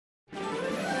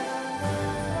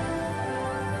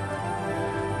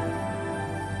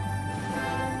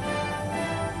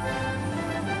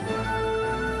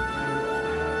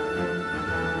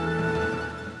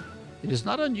It is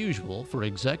not unusual for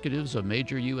executives of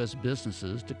major U.S.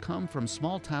 businesses to come from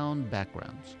small-town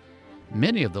backgrounds.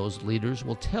 Many of those leaders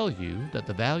will tell you that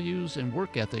the values and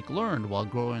work ethic learned while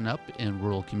growing up in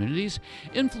rural communities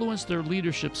influenced their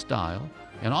leadership style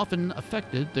and often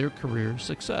affected their career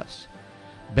success.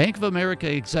 Bank of America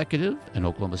executive and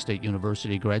Oklahoma State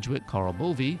University graduate Karl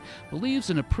Bovee believes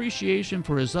an appreciation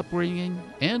for his upbringing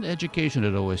and education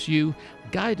at OSU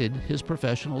guided his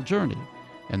professional journey,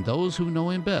 and those who know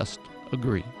him best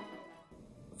agree.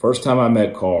 First time I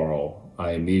met Karl,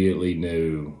 I immediately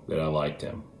knew that I liked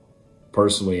him,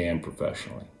 personally and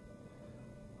professionally.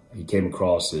 He came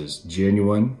across as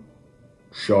genuine,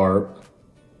 sharp,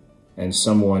 and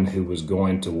someone who was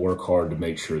going to work hard to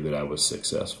make sure that I was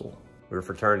successful. We were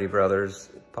fraternity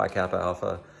brothers. Pi Kappa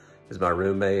Alpha is my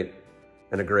roommate,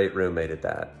 and a great roommate at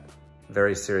that.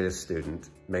 Very serious student,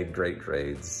 made great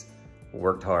grades,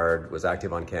 worked hard, was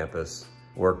active on campus,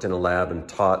 worked in a lab and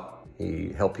taught.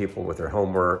 He helped people with their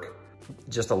homework.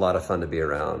 Just a lot of fun to be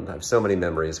around. I have so many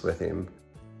memories with him.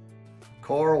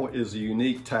 Karl is a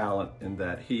unique talent in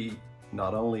that he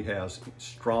not only has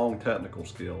strong technical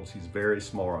skills, he's very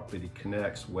smart, but he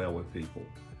connects well with people.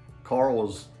 Karl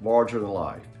is larger than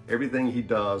life. Everything he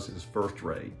does is first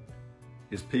rate.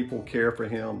 His people care for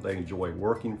him, they enjoy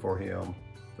working for him.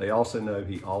 They also know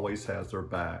he always has their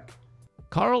back.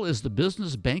 Karl is the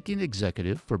business banking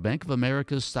executive for Bank of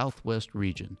America's Southwest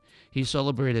region. He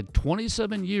celebrated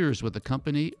 27 years with the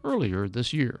company earlier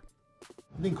this year.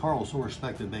 I think Karl is so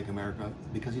respected in Bank of America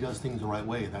because he does things the right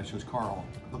way. That's just Karl.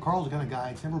 But Karl's the kind of guy,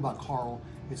 it's never about Karl,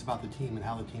 it's about the team and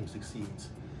how the team succeeds.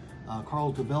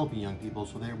 Karl's developing young people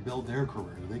so they build their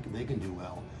career, they can do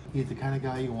well. He's the kind of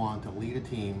guy you want to lead a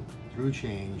team through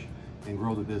change and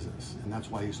grow the business, and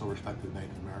that's why he's so respected in Bank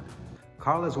of America.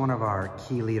 Karl is one of our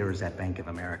key leaders at Bank of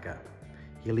America.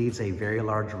 He leads a very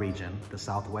large region, the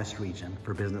Southwest region,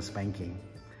 for business banking,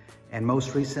 and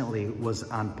most recently was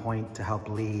on point to help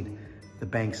lead the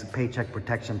bank's Paycheck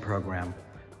Protection Program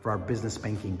for our business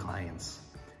banking clients.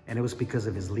 And it was because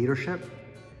of his leadership,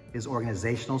 his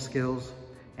organizational skills,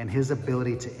 and his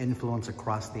ability to influence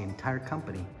across the entire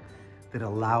company that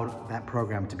allowed that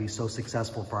program to be so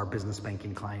successful for our business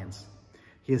banking clients.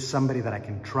 He is somebody that I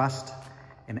can trust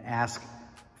and ask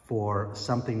for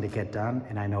something to get done,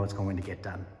 and I know it's going to get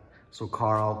done. So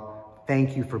Karl,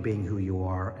 thank you for being who you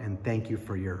are, and thank you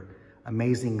for your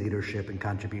amazing leadership and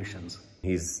contributions.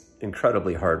 He's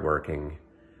incredibly hardworking,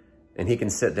 and he can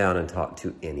sit down and talk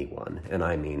to anyone, and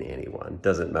I mean anyone.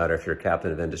 Doesn't matter if you're a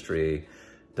captain of industry,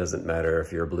 doesn't matter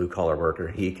if you're a blue-collar worker,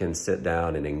 he can sit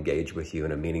down and engage with you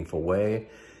in a meaningful way,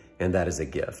 and that is a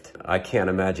gift. I can't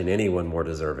imagine anyone more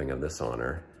deserving of this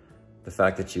honor. The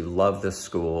fact that you love this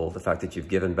school, the fact that you've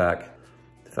given back,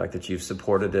 the fact that you've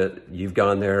supported it, you've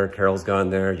gone there, Carol's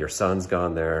gone there, your son's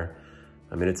gone there.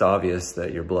 I mean, it's obvious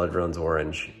that your blood runs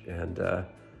orange, and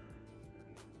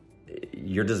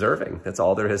you're deserving. That's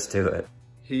all there is to it.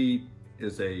 He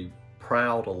is a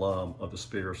proud alum of the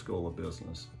Spear School of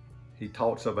Business. He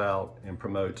talks about and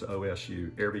promotes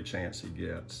OSU every chance he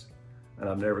gets. And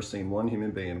I've never seen one human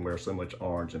being wear so much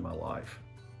orange in my life.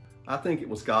 I think it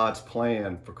was God's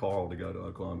plan for Karl to go to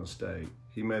Oklahoma State.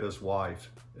 He met his wife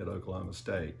at Oklahoma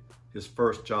State. His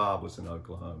first job was in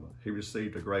Oklahoma. He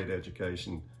received a great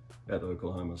education at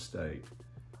Oklahoma State.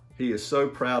 He is so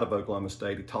proud of Oklahoma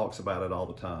State, he talks about it all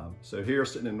the time. So here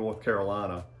sitting in North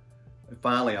Carolina,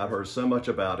 finally I heard so much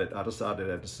about it, I decided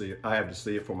I had to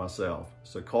see it for myself.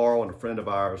 So Karl and a friend of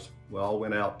ours, we all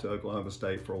went out to Oklahoma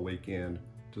State for a weekend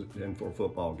and for a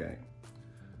football game.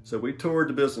 So we toured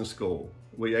the business school.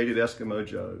 We ate at Eskimo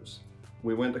Joe's.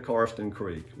 We went to Karsten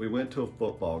Creek. We went to a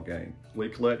football game. We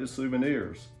collected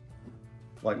souvenirs,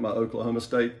 like my Oklahoma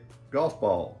State golf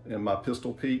ball and my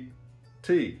Pistol Pete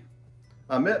tee.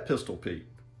 I met Pistol Pete,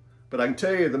 but I can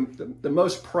tell you the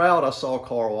most proud I saw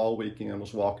Karl all weekend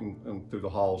was walking through the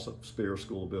halls of Spear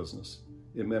School of Business.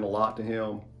 It meant a lot to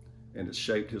him, and it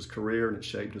shaped his career and it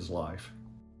shaped his life.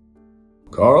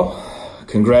 Karl,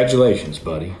 congratulations,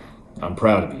 buddy. I'm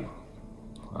proud of you.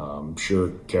 I'm sure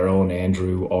Carol and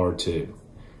Andrew are too.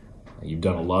 You've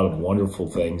done a lot of wonderful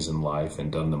things in life and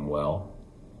done them well.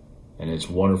 And it's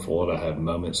wonderful to have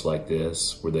moments like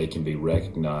this where they can be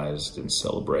recognized and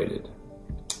celebrated.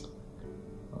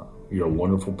 You're a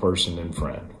wonderful person and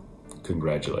friend.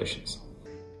 Congratulations.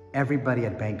 Everybody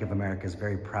at Bank of America is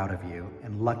very proud of you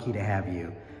and lucky to have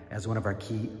you as one of our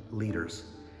key leaders.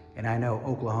 And I know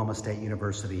Oklahoma State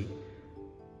University,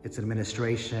 its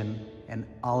administration, and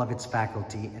all of its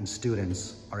faculty and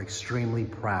students are extremely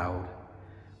proud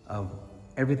of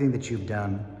everything that you've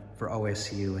done for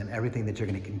OSU and everything that you're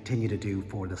going to continue to do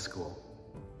for the school.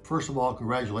 First of all,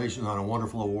 congratulations on a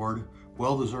wonderful award.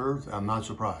 Well deserved. I'm not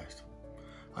surprised.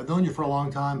 I've known you for a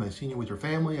long time. I've seen you with your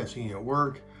family. I've seen you at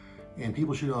work. And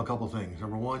people should know a couple things.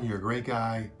 Number one, you're a great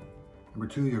guy. Number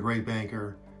two, you're a great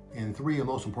banker. And three, and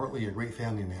most importantly, you're a great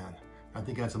family man. I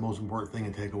think that's the most important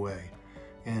thing to take away.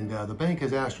 And the bank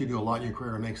has asked you to do a lot in your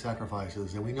career and make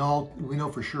sacrifices. And we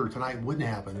know for sure tonight wouldn't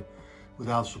happen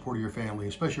without the support of your family,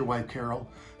 especially your wife, Carol,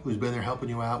 who's been there helping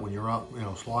you out when you're out,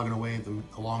 slogging away at the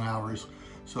long hours.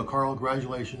 So Karl,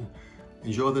 congratulations.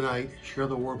 Enjoy the night, share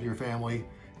the award with your family,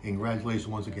 and congratulations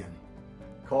once again.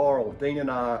 Karl, Dean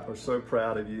and I are so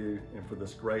proud of you and for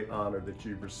this great honor that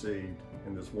you've received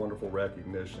and this wonderful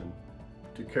recognition.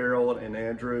 To Carol and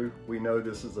Andrew, we know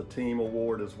this is a team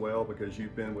award as well because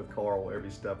you've been with Karl every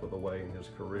step of the way in his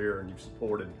career and you've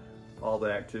supported all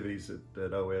the activities at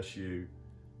OSU.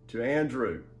 To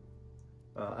Andrew,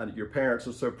 your parents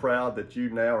are so proud that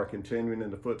you now are continuing in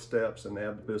the footsteps and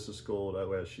have the business school at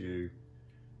OSU.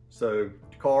 So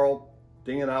Karl,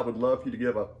 Dean and I would love for you to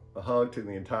give a hug to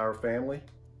the entire family.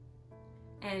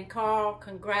 And Karl,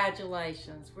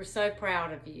 congratulations. We're so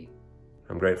proud of you.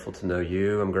 I'm grateful to know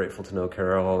you. I'm grateful to know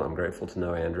Carol. I'm grateful to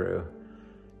know Andrew.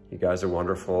 You guys are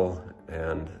wonderful,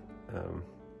 and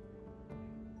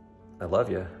I love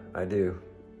you. I do.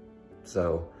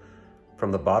 So,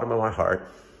 from the bottom of my heart,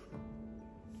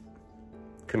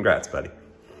 congrats, buddy.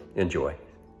 Enjoy.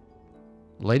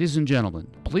 Ladies and gentlemen,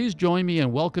 please join me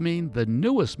in welcoming the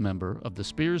newest member of the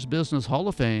Spears Business Hall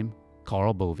of Fame,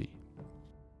 Karl Bovee.